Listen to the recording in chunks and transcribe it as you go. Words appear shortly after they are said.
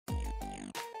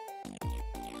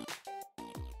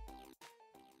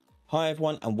Hi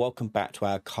everyone and welcome back to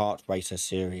our kart racer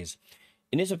series.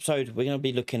 In this episode we're going to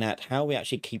be looking at how we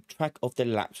actually keep track of the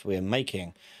laps we're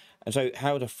making, and so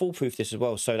how to foolproof this as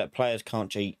well so that players can't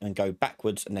cheat and go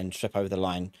backwards and then trip over the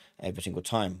line every single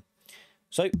time.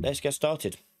 So let's get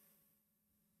started.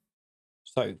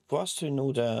 So for us to, in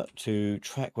order to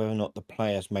track whether or not the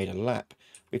player's made a lap,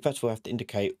 we first of all have to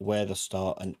indicate where the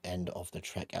start and end of the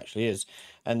track actually is.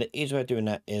 And the easy way of doing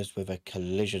that is with a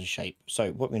collision shape.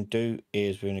 So what we're going to do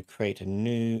is we're going to create a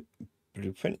new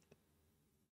blueprint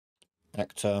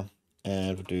actor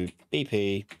and we'll do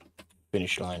BP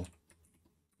finish line.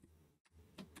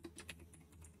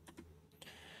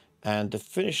 And the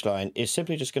finish line is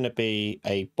simply just going to be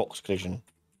a box collision.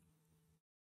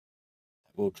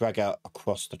 We'll drag out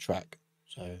across the track.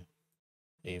 So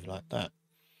leave like that.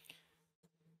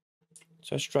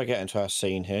 So let's drag it into our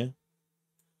scene here.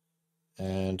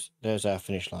 And there's our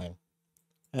finish line.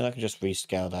 And I can just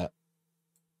rescale that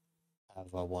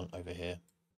however I want over here.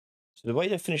 So the way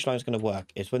the finish line is going to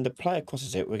work is when the player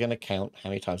crosses it, we're going to count how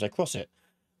many times they cross it.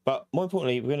 But more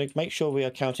importantly, we're going to make sure we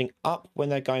are counting up when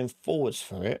they're going forwards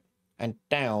for it and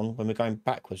down when we're going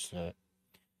backwards for it.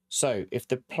 So if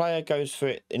the player goes for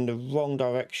it in the wrong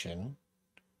direction,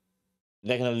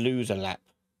 they're going to lose a lap,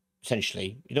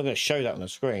 essentially. You're not going to show that on the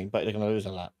screen, but they're going to lose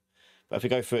a lap. But if we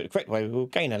go for it the correct way, we'll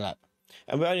gain a lap.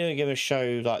 And we're only going to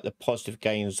show like the positive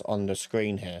gains on the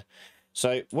screen here.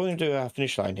 So what we're going to do our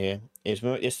finish line here is we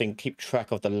make this thing keep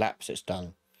track of the laps it's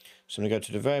done. So I'm going to go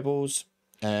to the variables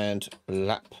and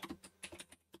lap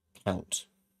count.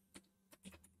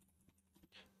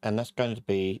 And that's going to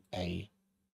be a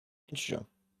integer.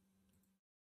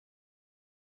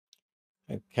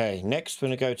 Okay, next we're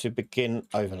going to go to begin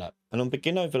overlap. And on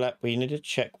begin overlap, we need to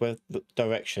check where the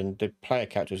direction the player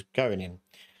character is going in.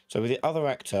 So with the other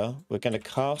actor, we're going to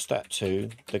cast that to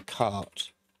the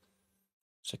kart.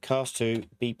 So cast to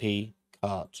BP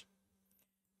kart.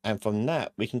 And from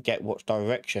that, we can get what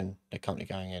direction they're currently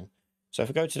going in. So if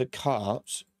we go to the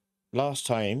kart, last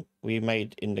time we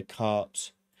made in the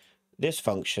kart this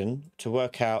function to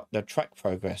work out the track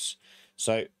progress.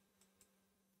 So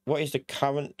what is the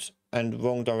current and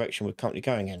wrong direction we're currently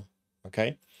going in?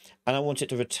 Okay. And I want it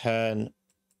to return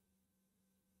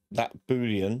that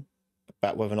Boolean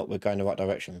about whether or not we're going the right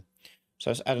direction.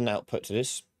 So let's add an output to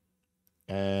this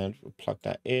and we'll plug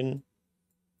that in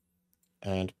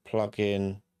and plug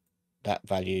in that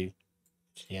value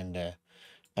to the end there.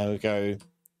 And we go,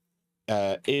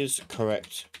 is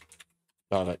correct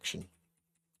direction.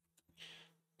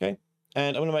 Okay.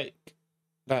 And I'm going to make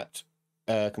that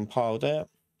compile there.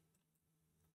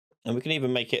 And we can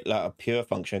even make it like a pure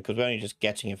function because we're only just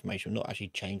getting information, we're not actually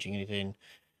changing anything.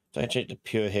 So I change the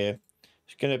pure here.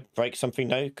 It's going to break something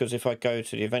though, because if I go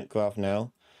to the event graph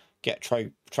now, get track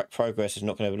progress is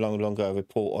not going to no longer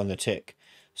report on the tick.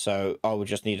 So I would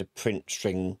just need to print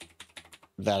string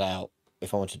that out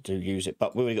if I wanted to use it.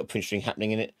 But we already got print string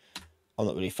happening in it. I'm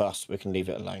not really fussed. We can leave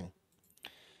it alone.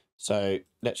 So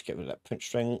let's get rid of that print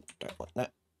string. Don't want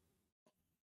that.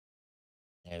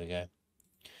 There we go.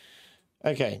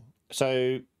 Okay,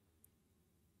 so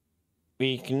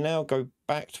we can now go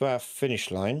back to our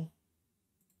finish line.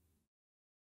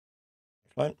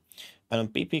 Right. And on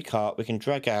BP kart, we can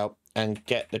drag out and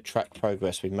get the track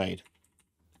progress we made.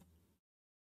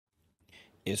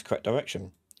 Is correct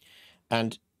direction.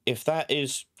 And if that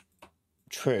is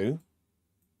true,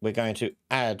 we're going to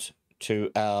add to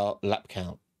our lap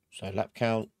count. So lap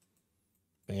count,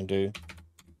 we're going to do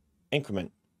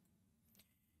increment.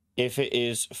 If it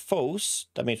is false,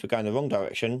 that means we're going the wrong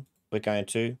direction. We're going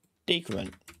to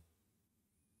decrement.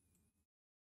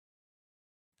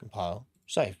 Compile,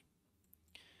 save.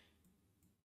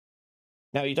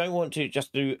 Now, you don't want to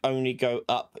just do only go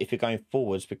up if you're going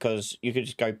forwards, because you could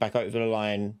just go back over the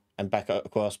line and back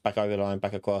across, back over the line,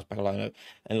 back across, back over the line,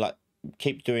 and like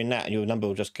keep doing that and your number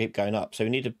will just keep going up. So we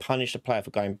need to punish the player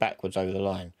for going backwards over the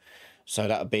line. So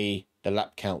that would be the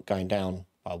lap count going down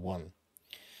by 1.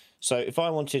 So if I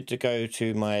wanted to go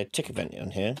to my tick event on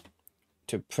here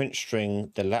to print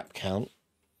string the lap count,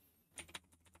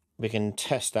 we can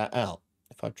test that out.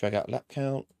 If I drag out lap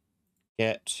count,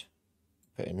 get,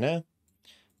 put in there,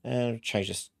 and change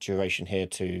this duration here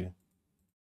to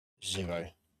 0,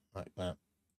 like that.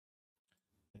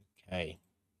 Okay,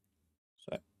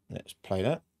 so let's play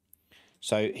that.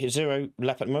 So here's 0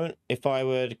 lap at the moment. If I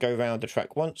were to go around the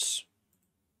track once,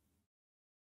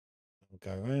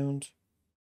 I'll go around.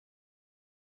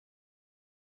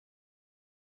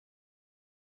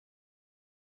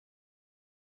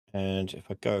 And if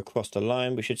I go across the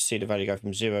line, we should see the value go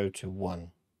from 0 to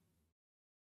 1.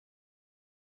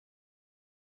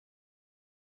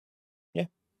 Yeah.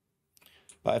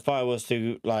 But if I was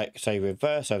to, like, say,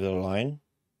 reverse over the line,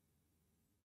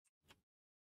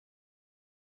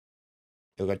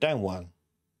 it'll go down 1.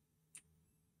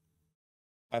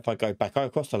 If I go back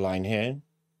across the line here,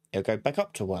 it'll go back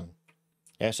up to 1.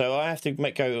 Yeah, so I have to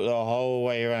go the whole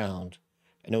way around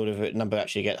in order for the number to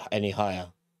actually get any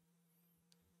higher.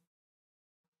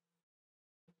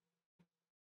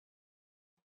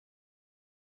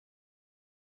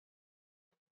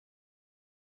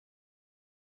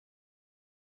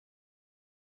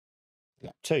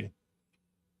 Lap 2.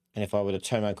 And if I were to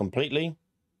turn around completely,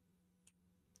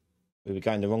 we would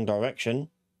go in the wrong direction.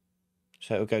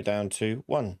 So it'll go down to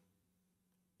 1. And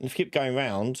if you keep going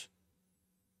round,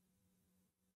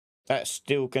 that's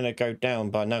still going to go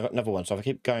down by another 1. So if I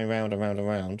keep going round and round and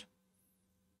round,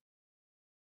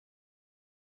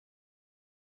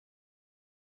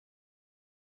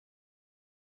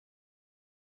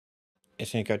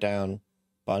 it's going to go down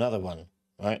by another 1,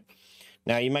 right?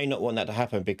 Now, you may not want that to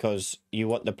happen because you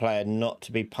want the player not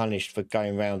to be punished for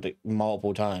going round it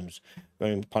multiple times. We're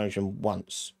going to punish them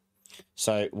once.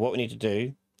 So what we need to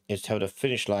do is tell the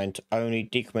finish line to only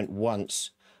decrement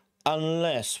once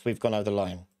unless we've gone over the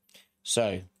line.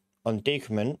 So on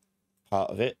decrement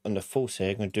part of it, on the false here,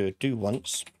 I'm going to do a do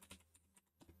once.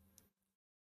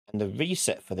 And the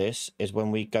reset for this is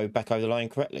when we go back over the line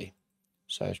correctly.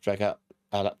 So let's drag out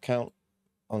our lap count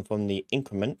on from the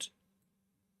increment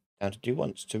down to do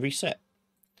once to reset.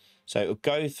 So it'll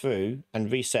go through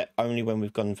and reset only when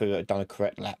we've gone through and done a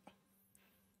correct lap.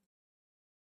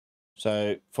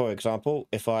 So for example,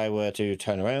 if I were to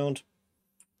turn around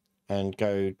and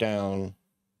go down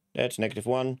there to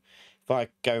 -1, if I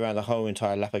go around the whole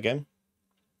entire lap again,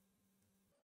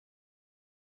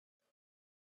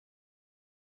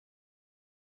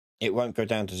 it won't go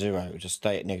down to 0, it'll just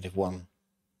stay at -1.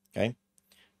 Okay,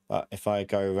 but if I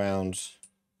go around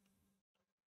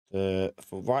the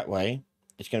right way,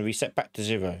 it's going to reset back to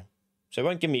 0. So it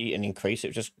won't give me an increase,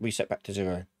 it'll just reset back to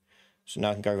 0. So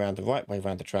now I can go around the right way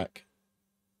around the track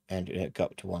and it'll go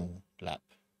up to 1 lap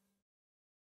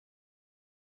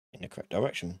in the correct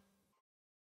direction.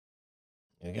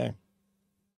 There we go.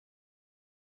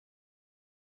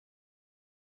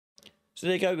 So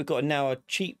there you go, we've got now a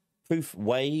cheap proof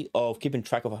way of keeping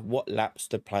track of what laps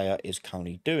the player is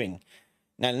currently doing.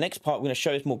 Now, the next part, we're going to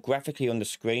show this more graphically on the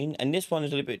screen, and this one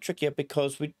is a little bit trickier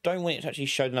because we don't want it to actually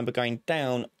show the number going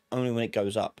down, only when it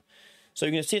goes up. So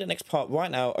you're going to see the next part right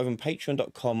now over on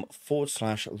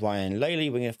patreon.com/Ryan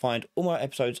Laley. We're going to find all my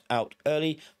episodes out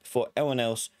early before everyone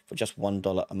else for just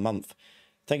 $1 a month.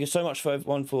 Thank you so much for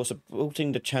everyone for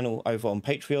supporting the channel over on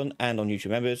Patreon and on YouTube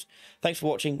members. Thanks for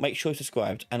watching. Make sure you're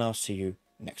subscribed, and I'll see you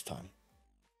next time.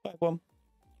 Bye, everyone.